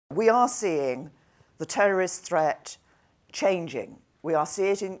We are seeing the terrorist threat changing. We are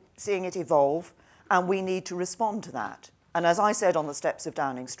seeing it evolve, and we need to respond to that. And as I said on the steps of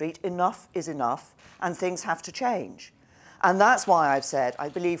Downing Street, enough is enough, and things have to change. And that's why I've said I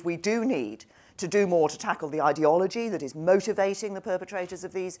believe we do need to do more to tackle the ideology that is motivating the perpetrators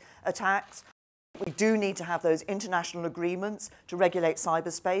of these attacks. We do need to have those international agreements to regulate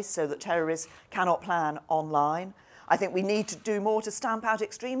cyberspace so that terrorists cannot plan online. I think we need to do more to stamp out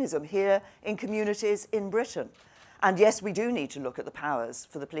extremism here in communities in Britain. And yes, we do need to look at the powers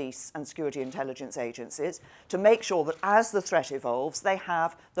for the police and security intelligence agencies to make sure that as the threat evolves, they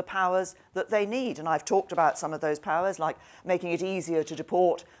have the powers that they need. And I've talked about some of those powers, like making it easier to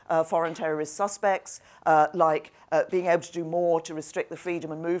deport foreign terrorist suspects, like being able to do more to restrict the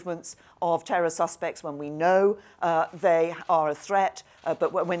freedom and movements of terror suspects when we know they are a threat,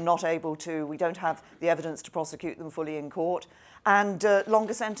 but when we're not able to, we don't have the evidence to prosecute them fully in court. And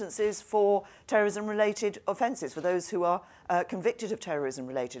longer sentences for terrorism-related offences, for those who are convicted of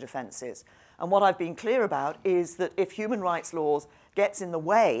terrorism-related offences. And what I've been clear about is that if human rights laws gets in the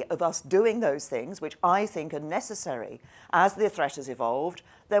way of us doing those things, which I think are necessary as the threat has evolved,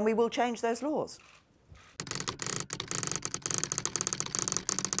 then we will change those laws.